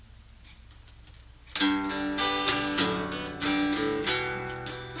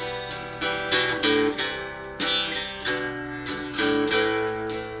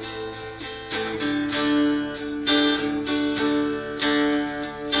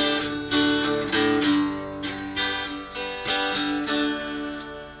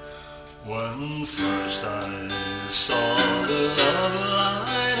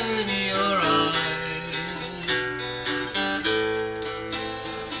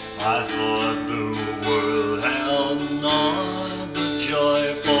I thought the world held not the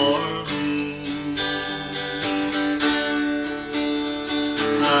joy for me,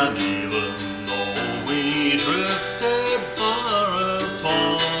 and even though we drifted far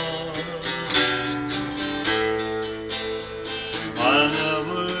apart, I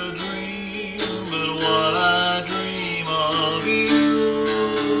never dreamed but what I dream of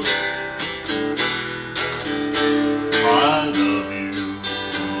you. I love you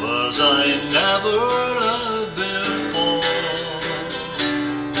as I never loved before.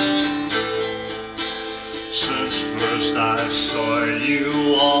 Since first I saw you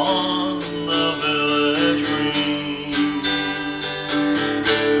on the village green,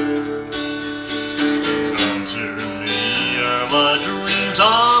 come to me are my dreams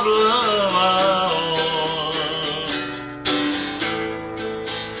of love.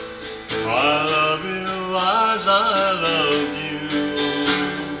 I love you as I loved you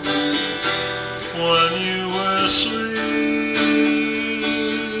when you were sweet,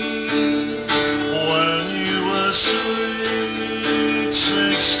 when you were sweet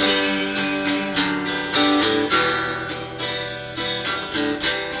 16.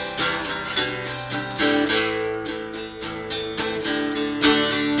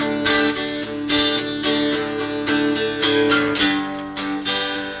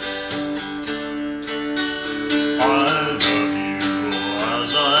 I love you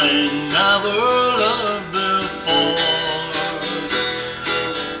as I never loved before.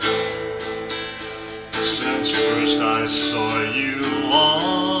 Since first I saw you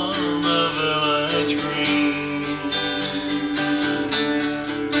on the village green,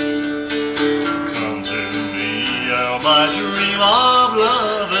 come to me, oh my dream.